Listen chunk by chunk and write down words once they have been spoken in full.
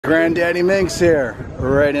Granddaddy Mink's here,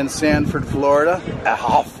 right in Sanford, Florida. A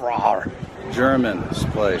Hofbrauer, German's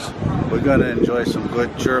place. We're gonna enjoy some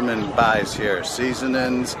good German buys here.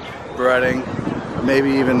 Seasonings, breading, maybe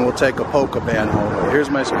even we'll take a polka band home. Here's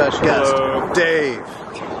my special guest, Dave.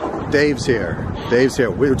 Dave's here. Dave's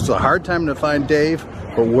here. It's a hard time to find Dave,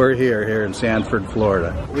 but we're here in Sanford,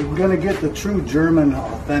 Florida. We're gonna get the true German,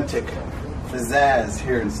 authentic pizzazz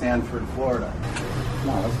here in Sanford, Florida. Come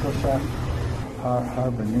on, let's go shop.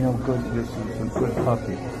 Harbor Neil, good, this is a good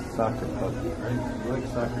puppy, soccer puppy, right? You like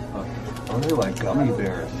soccer puppy? Oh, they like gummy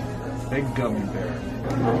bears, big gummy bears.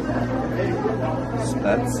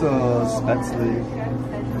 Spätzle,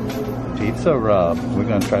 pizza rub. We're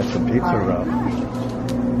gonna try some pizza rub.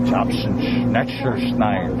 Chopschen,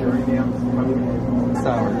 Schnetzelschneid.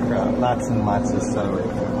 Sauerkraut, lots and lots of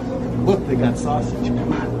sauerkraut. Look, they got sausage,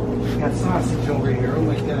 come on. They got sausage over here, oh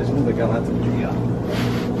my gosh, oh, they got lots of beer.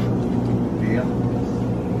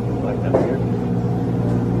 Like that here.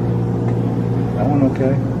 That one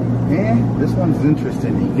okay? Yeah, this one's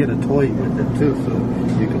interesting. You get a toy with it too, so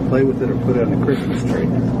you can play with it or put it on a Christmas tree.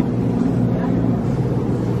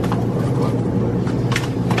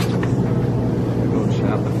 Go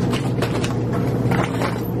shopping.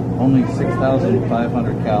 Only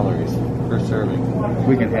 6,500 calories per serving.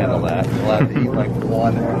 We can handle that. We'll have to eat like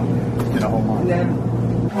one in a whole month.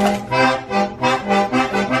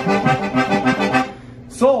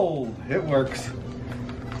 Sold! It works.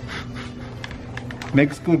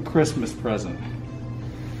 Makes good Christmas present.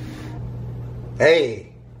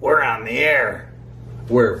 Hey, we're on the air.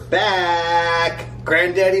 We're back!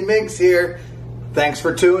 Granddaddy Mink's here. Thanks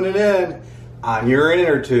for tuning in on your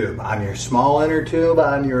inner tube, on your small inner tube,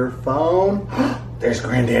 on your phone. There's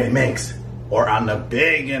Granddaddy Mink's. Or on the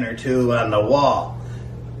big inner tube on the wall.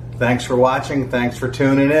 Thanks for watching. Thanks for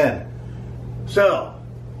tuning in. So,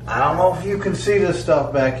 I don't know if you can see this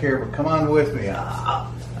stuff back here, but come on with me.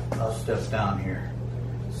 I'll step down here.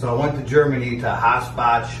 So I went to Germany to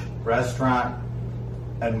Haspach restaurant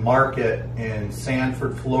and market in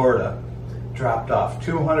Sanford, Florida. Dropped off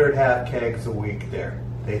 200 half kegs a week there.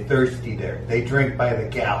 They thirsty there. They drink by the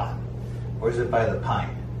gallon. Or is it by the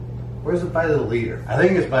pint? Or is it by the liter? I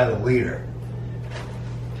think it's by the liter.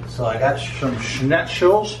 So I got some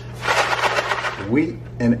schnetzels, wheat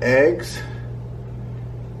and eggs.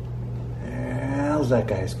 How's that,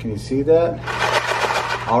 guys? Can you see that?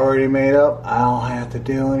 Already made up. I don't have to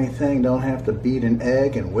do anything. Don't have to beat an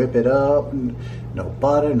egg and whip it up. No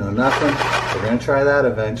butter, no nothing. We're going to try that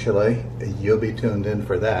eventually. You'll be tuned in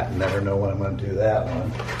for that. Never know when I'm going to do that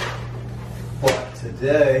one. But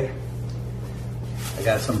today, I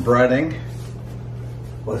got some breading.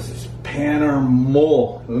 What's this?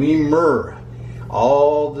 Panermollimer.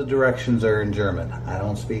 All the directions are in German. I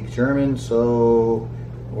don't speak German, so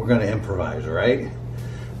we're gonna improvise, right?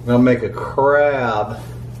 We're gonna make a crab,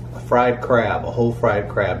 a fried crab, a whole fried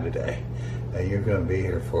crab today. And you're gonna be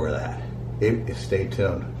here for that. Stay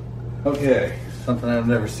tuned. Okay, something I've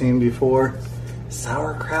never seen before.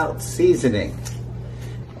 Sauerkraut seasoning.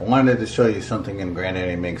 I wanted to show you something in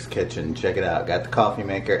Granddaddy Mink's kitchen. Check it out. Got the coffee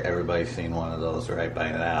maker. Everybody's seen one of those right by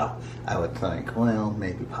now, I would think. Well,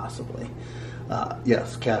 maybe possibly.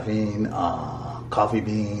 Yes, caffeine, coffee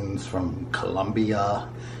beans from Colombia.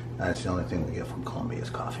 That's the only thing we get from Colombia is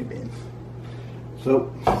coffee beans.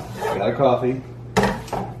 So, I got a coffee.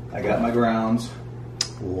 I got my grounds.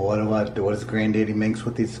 What is Granddaddy Mink's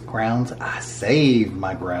with these grounds? I saved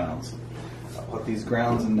my grounds. I put these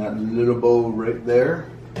grounds in that little bowl right there.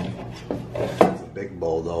 It's a big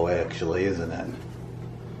bowl though, actually, isn't it?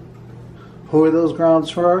 Who are those grounds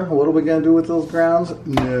for? What are we going to do with those grounds?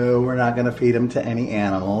 No, we're not going to feed them to any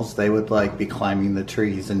animals. They would like be climbing the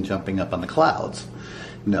trees and jumping up on the clouds.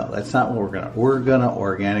 No, that's not what we're going to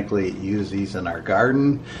organically use these in our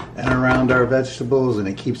garden and around our vegetables, and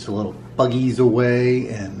it keeps the little buggies away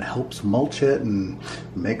and helps mulch it and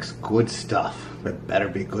makes good stuff. It better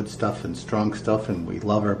be good stuff and strong stuff, and we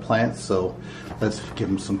love our plants, so let's give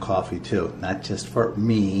them some coffee too. Not just for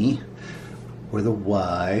me or the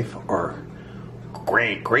wife or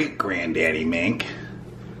great Granddaddy Mink.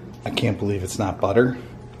 I can't believe it's not butter.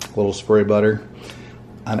 A little spray butter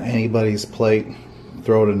on anybody's plate.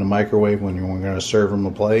 Throw it in the microwave when you're going to serve them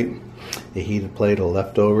a plate. A heated plate of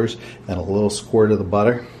leftovers and a little squirt of the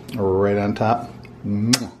butter right on top.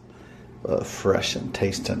 Fresh and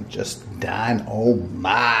tasting just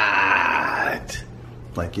dynamite.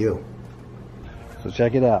 Like you. So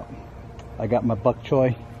check it out. I got my bok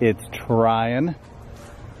choy. It's trying.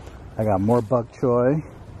 I got more bok choy.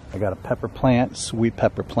 I got a pepper plant, sweet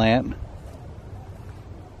pepper plant.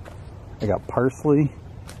 I got parsley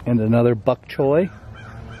and another bok choy.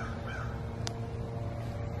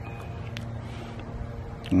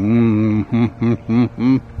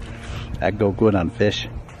 That'd go good on fish.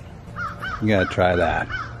 You gotta try that.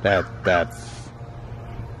 That's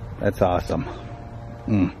awesome.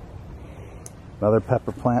 Another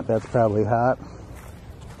pepper plant that's probably hot.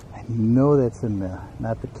 I know that's in the,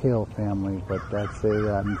 not the kale family, but that's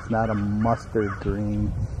a, it's not a mustard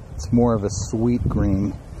green. It's more of a sweet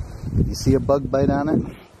green. You see a bug bite on it?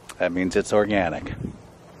 That means it's organic.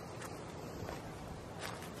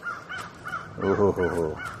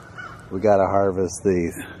 Ooh, we gotta harvest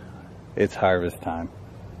these. It's harvest time.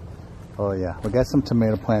 Oh yeah, we got some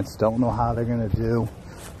tomato plants. Don't know how they're gonna do,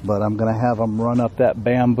 but I'm gonna have them run up that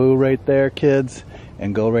bamboo right there, kids,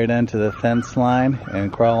 and go right into the fence line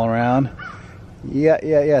and crawl around.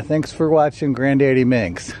 Yeah. Thanks for watching Granddaddy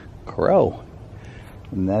Minx. Crow.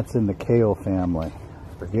 And that's in the kale family.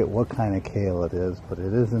 Forget what kind of kale it is, but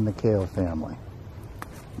it is in the kale family.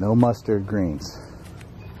 No mustard greens.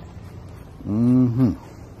 Well,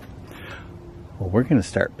 we're gonna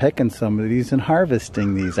start picking some of these and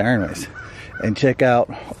harvesting these, aren't we? And check out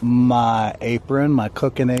my apron, my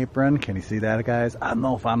cooking apron. Can you see that, guys? I don't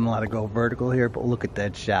know if I'm allowed to go vertical here, but look at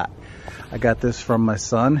that shot. I got this from my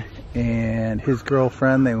son and his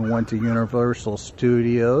girlfriend. They went to Universal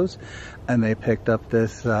Studios and they picked up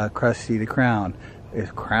this Krusty the Clown. Is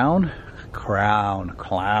crown?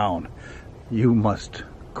 Clown. You must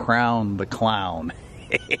crown the clown.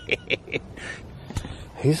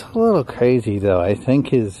 He's a little crazy though. I think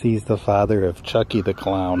he's the father of Chucky the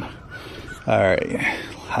Clown. Alright,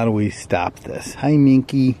 how do we stop this? Hi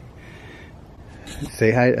Minky.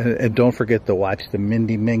 Say hi, and don't forget to watch the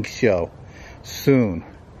Mindy Minx show soon.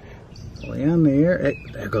 Way on the air. Hey,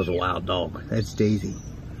 there goes a wild dog. That's Daisy.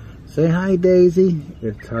 Say hi, Daisy.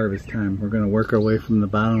 It's harvest time. We're going to work our way from the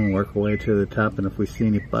bottom and work our way to the top. And if we see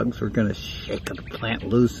any bugs, we're going to shake the plant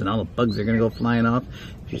loose and all the bugs are going to go flying off.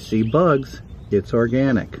 If you see bugs, it's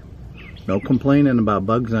organic. No complaining about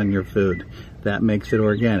bugs on your food. That makes it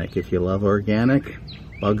organic. If you love organic,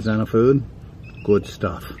 bugs on a food, good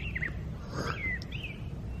stuff.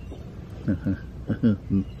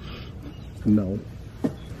 No.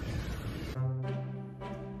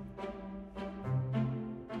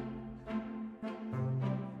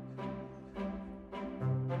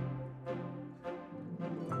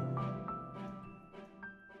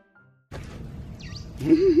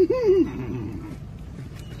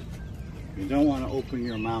 You don't want to open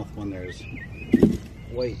your mouth when there's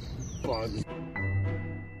white bugs.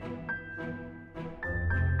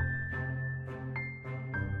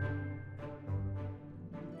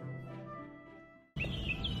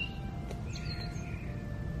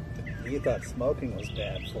 You thought smoking was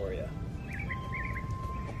bad for you.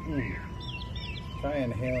 Try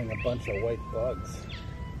inhaling a bunch of white bugs.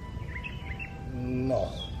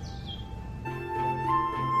 No.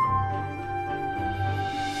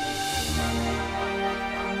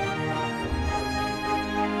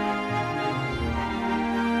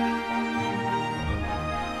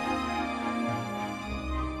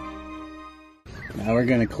 Now we're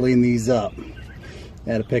gonna clean these up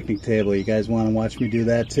at a picnic table. You guys want to watch me do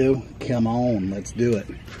that too? Come on, let's do it.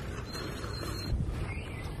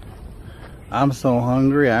 I'm so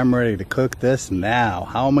hungry, I'm ready to cook this now.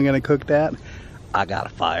 How am I gonna cook that? I got a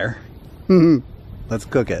fire. Let's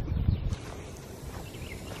cook it.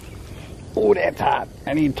 Oh, that's hot.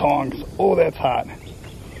 I need tongs. Oh, that's hot.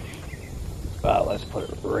 Well, let's put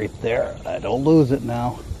it right there. I don't lose it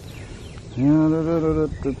now. Cooking.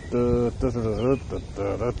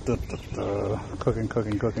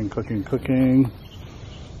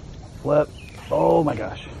 Flip. Oh my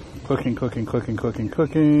gosh. Cooking.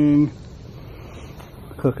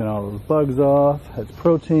 Cooking all those bugs off. That's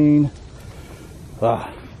protein. Ah.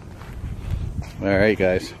 Alright,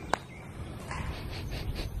 guys.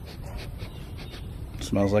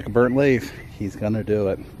 Smells like a burnt leaf. He's gonna do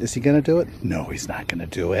it. Is he gonna do it? No, he's not gonna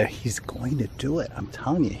do it. He's going to do it. I'm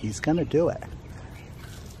telling you, he's gonna do it.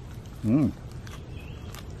 And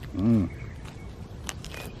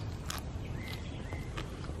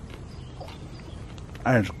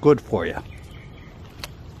it's good for you.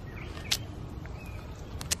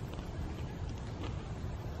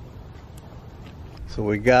 So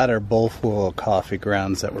we got our bowl full of coffee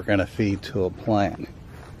grounds that we're gonna feed to a plant.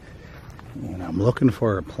 And I'm looking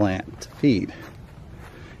for a plant to feed.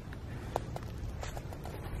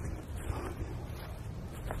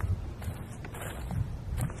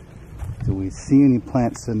 Do we see any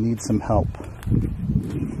plants that need some help? We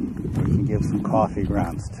can give some coffee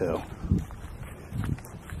grounds to.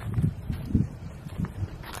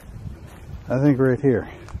 I think right here.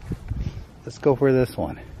 Let's go for this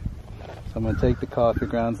one. So I'm going to take the coffee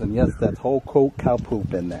grounds, and yes, that's whole cow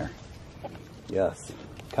poop in there. Yes.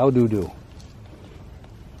 Cow doo-doo.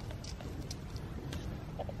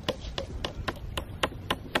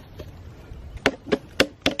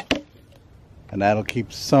 And that'll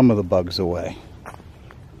keep some of the bugs away.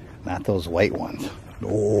 Not those white ones.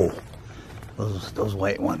 Oh, those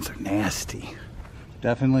white ones are nasty.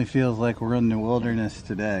 Definitely feels like we're in the wilderness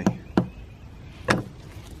today.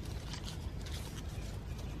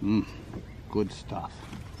 Good stuff.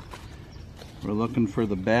 We're looking for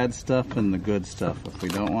the bad stuff and the good stuff. If we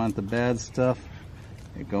don't want the bad stuff,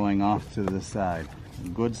 it's going off to the side. The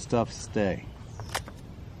good stuff stay.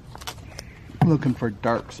 Looking for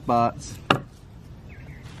dark spots.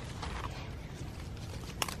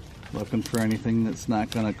 Looking for anything that's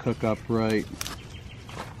not going to cook up right.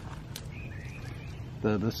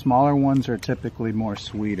 The smaller ones are typically more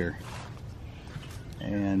sweeter.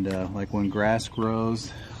 And like when grass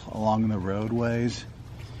grows along the roadways,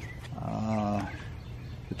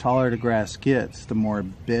 the taller the grass gets, the more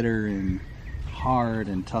bitter and hard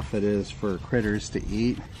and tough it is for critters to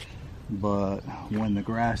eat. But when the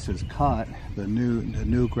grass is cut, the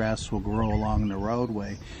new grass will grow along the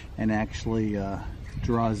roadway and actually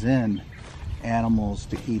draws in animals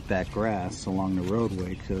to eat that grass along the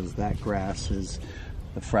roadway, because that grass is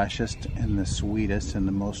the freshest and the sweetest and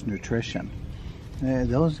the most nutrition.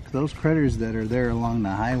 Those critters that are there along the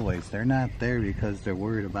highways, they're not there because they're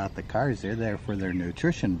worried about the cars. They're there for their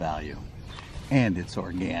nutrition value, and it's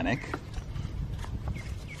organic.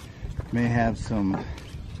 May have some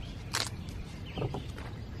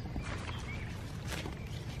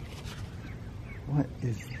what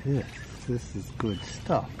is this? This is good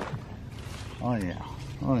stuff. Oh yeah,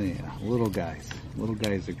 oh yeah. Little guys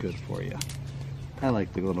are good for you. I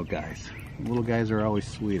like the little guys. Little guys are always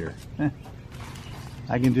sweeter.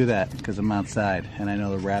 I can do that because I'm outside and I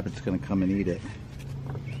know the rabbit's going to come and eat it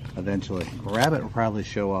eventually. A rabbit will probably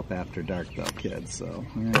show up after dark though, kids, so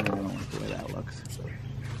I don't like the way that looks.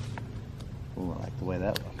 Oh, I like the way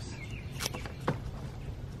that looks.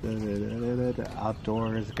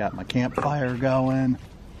 Outdoors, got my campfire going.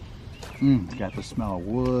 Got the smell of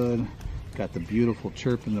wood. Got the beautiful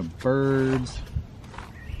chirping of birds.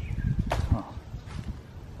 Oh,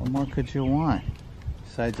 what more could you want?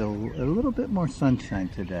 Besides a little bit more sunshine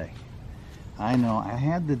today. I know, I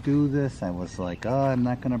had to do this. I was like, oh, I'm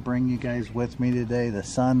not going to bring you guys with me today. The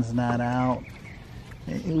sun's not out.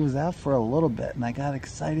 It was out for a little bit, and I got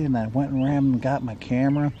excited, and I went and ran and got my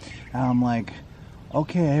camera. And I'm like,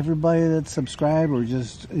 okay, everybody that's subscribed or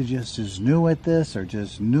just is new at this, or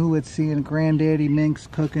just new at seeing Granddaddy Mink's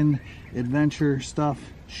cooking adventure stuff,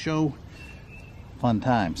 show, fun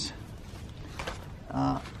times.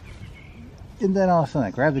 And then all of a sudden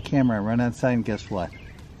I grabbed the camera, I run outside, and guess what?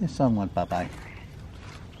 The sun went bye-bye.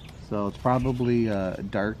 So it's probably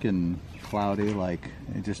dark and cloudy like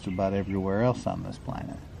just about everywhere else on this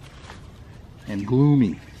planet. And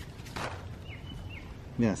gloomy.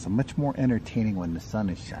 Yeah, so much more entertaining when the sun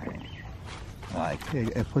is shining. Like,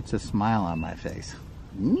 it puts a smile on my face.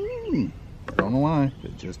 Don't know why,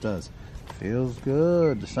 it just does. Feels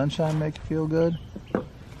good. The sunshine makes you feel good.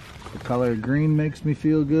 The color green makes me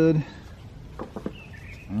feel good.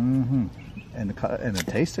 And the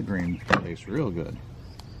taste of green tastes real good.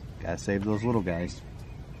 Gotta save those little guys.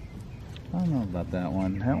 I don't know about that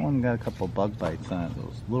one. That one got a couple bug bites on it.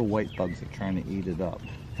 Those little white bugs are trying to eat it up.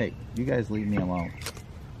 Hey, you guys leave me alone.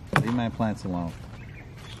 Leave my plants alone.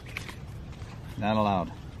 Not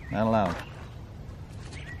allowed. Not allowed.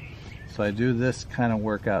 So I do this kind of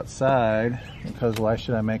work outside because why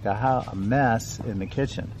should I make a mess in the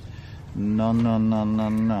kitchen? No, no, no, no,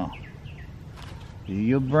 no.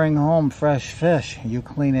 You bring home fresh fish, you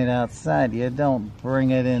clean it outside. You don't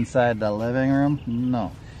bring it inside the living room.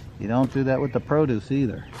 No. You don't do that with the produce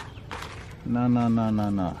either. No, no, no, no,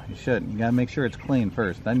 no. You shouldn't. You gotta make sure it's clean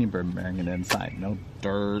first. Then you bring it inside. No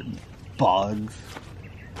dirt, bugs.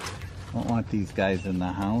 Don't want these guys in the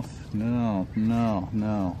house. No, no,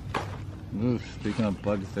 no. Ooh, speaking of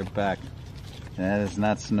bugs, they're back. That is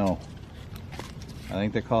not snow. I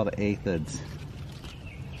think they're called aphids.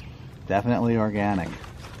 Definitely organic.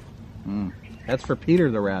 That's for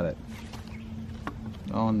Peter the rabbit.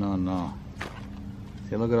 Oh, no, no.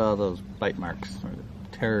 See, look at all those bite marks. Or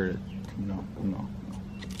the terror. No, no.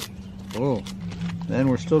 Oh. Then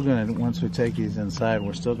we're still gonna, once we take these inside,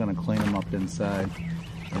 we're still gonna clean them up inside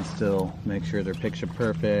and still make sure they're picture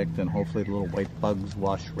perfect, and hopefully the little white bugs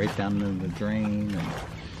wash right down into the drain,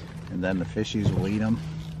 and then the fishies will eat them.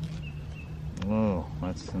 Oh,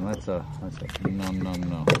 that's a no, no,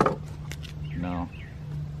 no. No.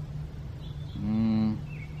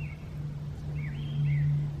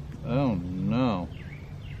 Oh no.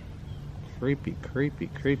 Creepy, creepy,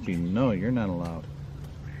 creepy. No, you're not allowed.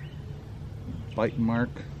 bite mark.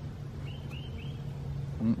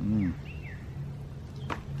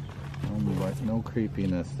 But no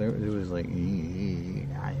creepiness. It was like,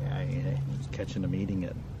 I was catching him eating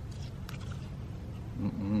it.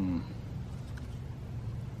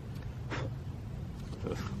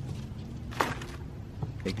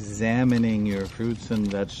 Examining your fruits and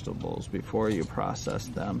vegetables before you process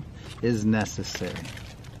them is necessary.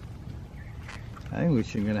 I think we're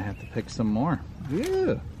going to have to pick some more.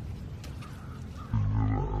 Yeah.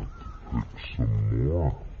 Pick some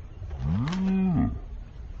more.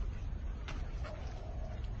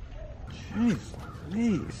 Jeez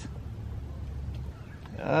Louise.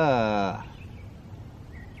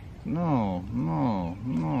 No.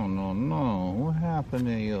 What happened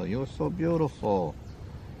to you? You're so beautiful.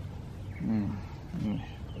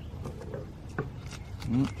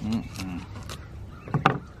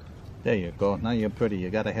 There you go. Now you're pretty. You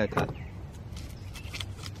got a haircut.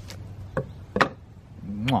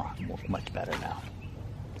 Look much better now.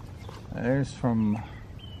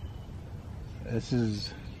 This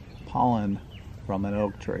is pollen from an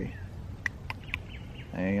oak tree.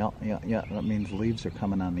 Yeah, that means leaves are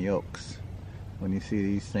coming on the oaks. When you see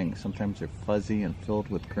these things, sometimes they're fuzzy and filled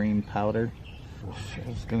with green powder. I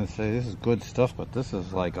was gonna say, this is good stuff, but this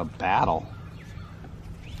is like a battle.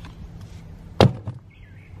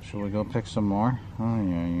 Should we go pick some more?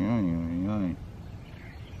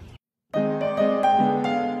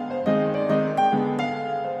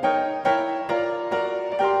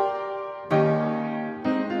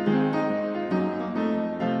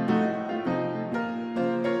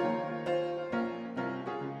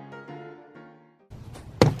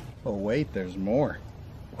 Oh wait, there's more.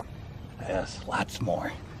 Yes, lots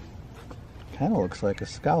more. Kind of looks like a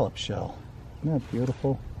scallop shell. Isn't that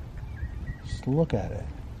beautiful? Just look at it.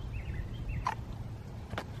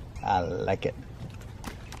 I like it.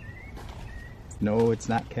 No, it's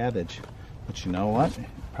not cabbage. But you know what?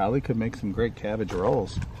 Probably could make some great cabbage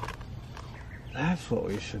rolls. That's what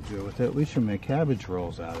we should do with it. We should make cabbage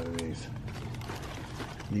rolls out of these.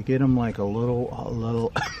 You get them like a little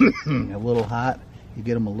hot. You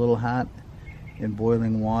get them a little hot in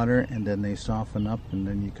boiling water, and then they soften up, and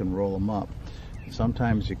then you can roll them up.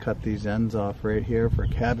 Sometimes you cut these ends off right here for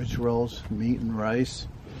cabbage rolls, meat and rice,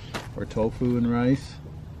 or tofu and rice.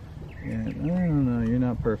 And I don't know, you're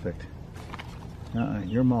not perfect.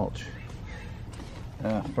 You're mulch.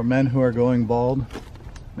 For men who are going bald,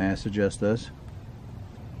 may I suggest this?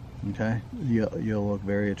 Okay, you'll look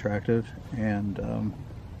very attractive, and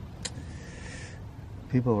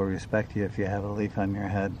people will respect you if you have a leaf on your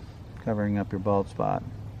head covering up your bald spot.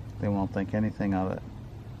 They won't think anything of it.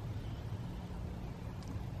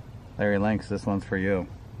 Larry Links, this one's for you.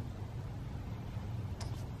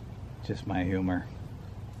 Just my humor.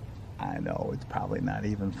 I know, it's probably not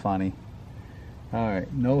even funny.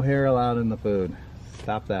 Alright, no hair allowed in the food.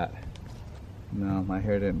 Stop that. No, my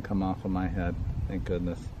hair didn't come off of my head. Thank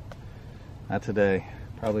goodness. Not today.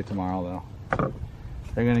 Probably tomorrow though.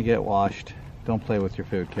 They're gonna get washed. Don't play with your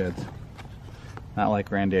food, kids. Not like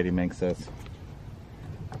Granddaddy makes this.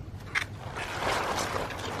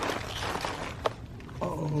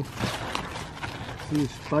 Oh, see a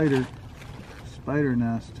spider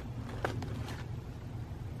nest.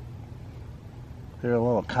 There's a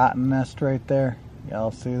little cotton nest right there.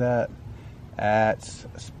 Y'all see that? That's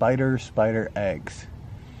spider eggs.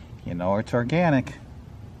 You know it's organic.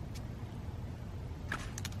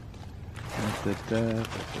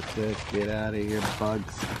 Get out of here,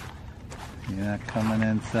 bugs. You're not coming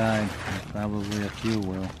inside. Probably a few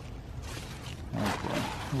will. Oh boy.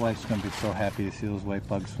 My wife's gonna be so happy to see those white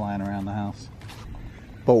bugs flying around the house.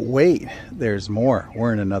 But wait, there's more.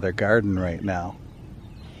 We're in another garden right now.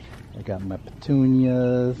 I got my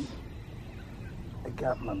petunias. I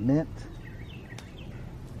got my mint.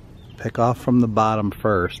 Pick off from the bottom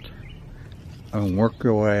first and work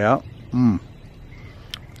your way up.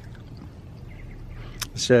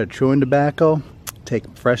 Instead of chewing tobacco, take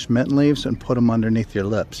fresh mint leaves and put them underneath your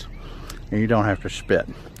lips. And you don't have to spit,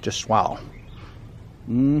 just swallow.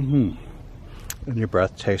 And your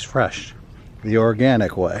breath tastes fresh, the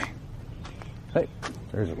organic way. Hey,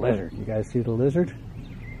 there's a lizard. You guys see the lizard?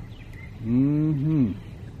 We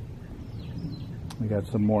got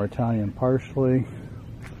some more Italian parsley,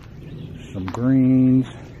 some greens.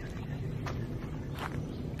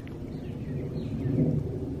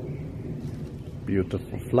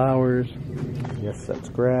 Beautiful flowers. Yes, that's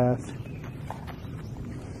grass.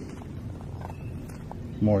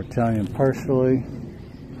 More Italian parsley.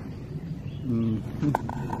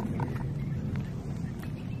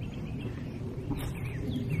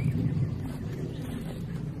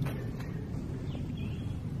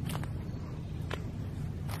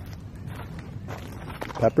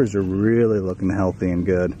 Peppers are really looking healthy and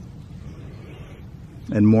good.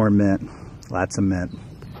 And more mint, lots of mint.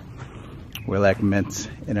 We like mint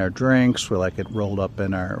in our drinks. We like it rolled up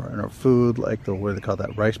in our food, like the, what do they call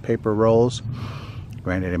that, rice paper rolls.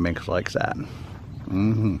 Granddaddy makes likes that.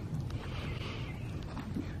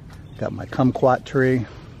 Got my kumquat tree.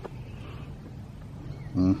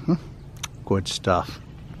 Good stuff.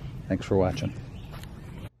 Thanks for watching.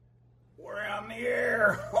 We're on the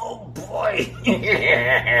air. Oh boy.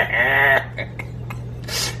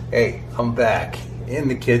 Hey, I'm back in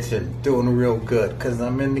the kitchen doing real good because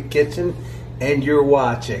I'm in the kitchen and you're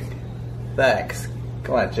watching. Thanks.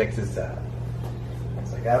 Come on, check this out.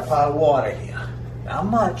 So I got a pot of water here. Not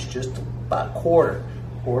much, just about a quarter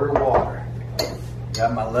water.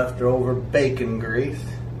 Got my leftover bacon grease.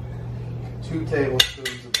 2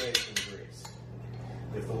 tablespoons of bacon grease.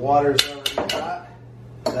 If the water's already hot,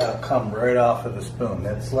 that'll come right off of the spoon.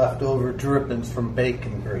 That's leftover drippings from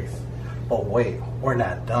bacon grease. But wait, we're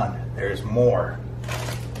not done. There's more.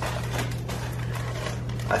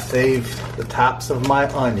 I saved the tops of my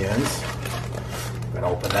onions. I'm gonna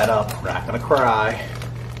open that up. I'm not gonna cry.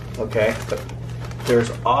 Okay, but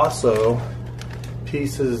there's also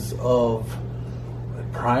pieces of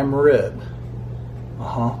prime rib.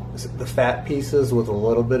 The fat pieces with a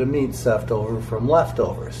little bit of meat stuffed over from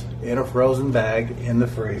leftovers in a frozen bag in the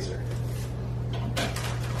freezer.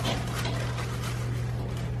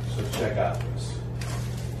 So check out this.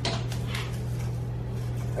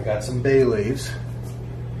 I got some bay leaves.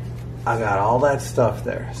 I got all that stuff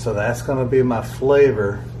there. So that's going to be my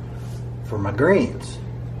flavor for my greens.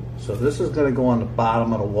 So this is going to go on the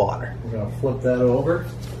bottom of the water. We're going to flip that over.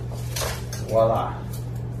 Voila.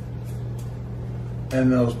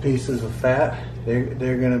 And those pieces of fat, they're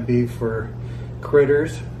going to be for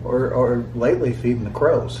critters or lately feeding the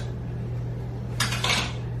crows.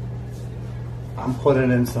 I'm putting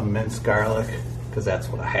in some minced garlic because that's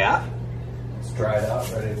what I have. It's dried out,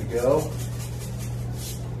 ready to go.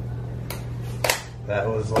 That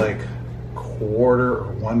was like 1/4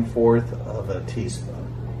 or 1/4 of a teaspoon.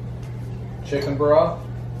 Chicken broth.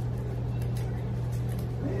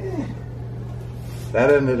 That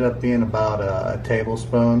ended up being about a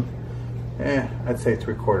tablespoon. I'd say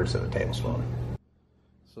 3/4 of a tablespoon.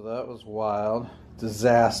 So that was wild.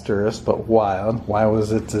 Disastrous, but wild. Why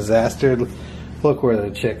was it disaster? Look where the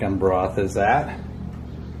chicken broth is at.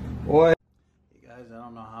 Boy, you guys, I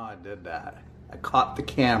don't know how I did that. I caught the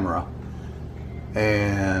camera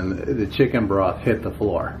and the chicken broth hit the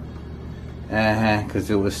floor. Because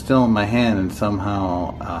it was still in my hand and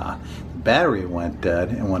somehow battery went dead,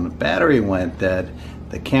 and when the battery went dead,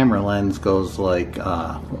 the camera lens goes like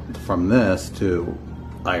from this to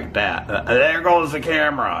like that. There goes the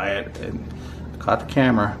camera. It caught the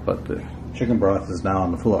camera, but the chicken broth is now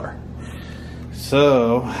on the floor.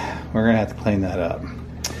 So we're gonna have to clean that up.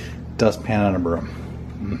 Dustpan and a broom.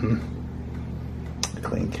 A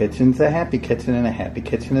clean kitchen's a happy kitchen, and a happy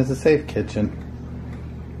kitchen is a safe kitchen.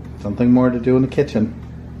 Something more to do in the kitchen.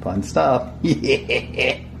 Fun stuff.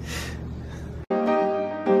 Yeah.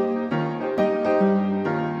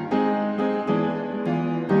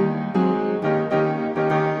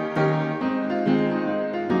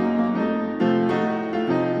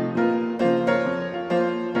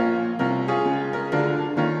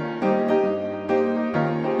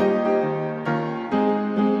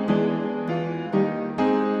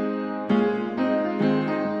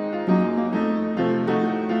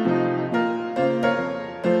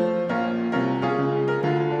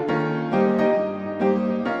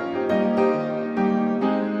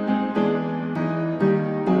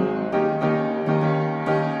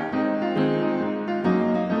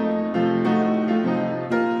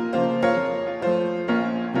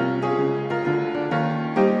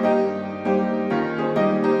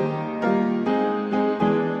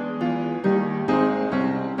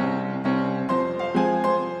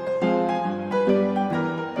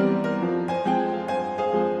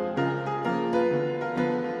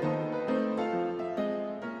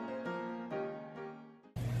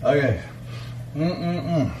 Okay.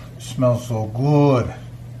 Smells so good.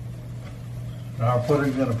 Now we're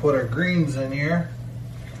gonna put our greens in here.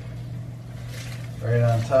 Right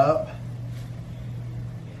on top.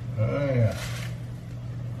 Oh yeah.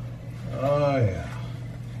 Oh yeah.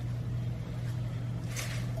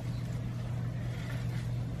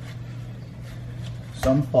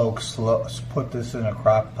 Some folks put this in a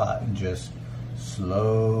crock pot and just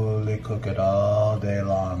slowly cook it all day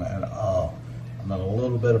long, and oh, I'm in a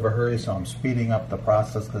little bit of a hurry, so I'm speeding up the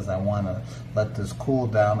process because I want to let this cool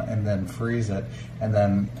down and then freeze it, and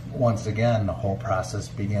then once again the whole process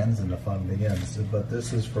begins and the fun begins. But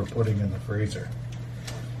this is for putting in the freezer.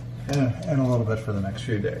 and a little bit for the next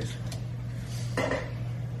few days.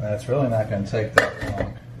 That's really not going to take that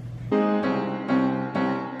long.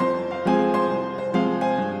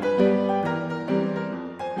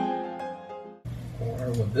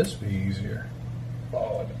 Or would this be easier?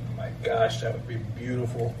 Oh my gosh, that would be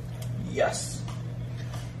beautiful. Yes.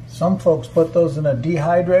 Some folks put those in a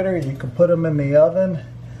dehydrator. You can put them in the oven,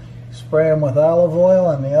 spray them with olive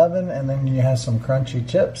oil in the oven, and then you have some crunchy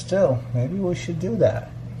chips too. Maybe we should do that.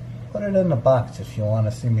 Put it in the box if you want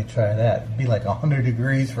to see me try that. It'd be like 100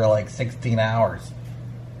 degrees for like 16 hours.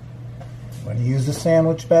 I'm going to use the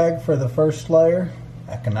sandwich bag for the first layer,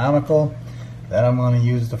 economical. Then I'm going to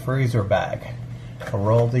use the freezer bag. I'll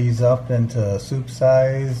roll these up into soup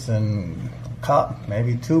size and cup,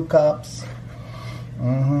 maybe 2 cups.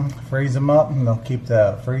 Freeze them up and they'll keep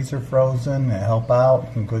the freezer frozen and help out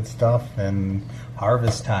and good stuff in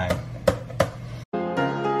harvest time.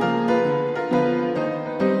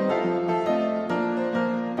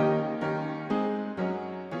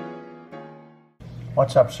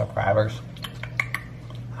 What's up, subscribers?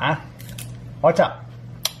 Huh? What's up?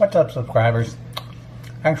 What's up, subscribers?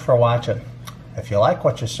 Thanks for watching. If you like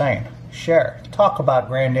what you're saying, share. Talk about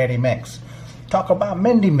Granddaddy Mix. Talk about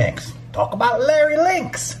Mindy Mix. Talk about Larry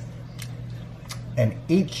Links. And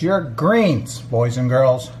eat your greens, boys and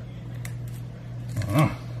girls.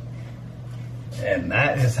 And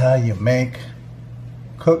that is how you make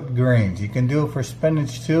cooked greens. You can do it for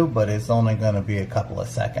spinach too, but it's only going to be a couple of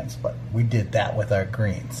seconds. But we did that with our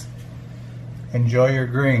greens. Enjoy your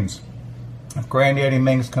greens. If Granddaddy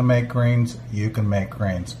Mix can make greens, you can make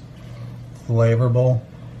greens. Flavorful,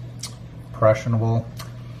 impressionable,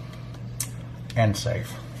 and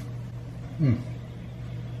safe.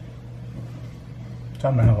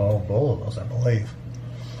 Time to have a whole bowl of those, I believe.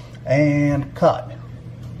 And cut.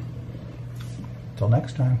 Till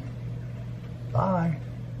next time. Bye.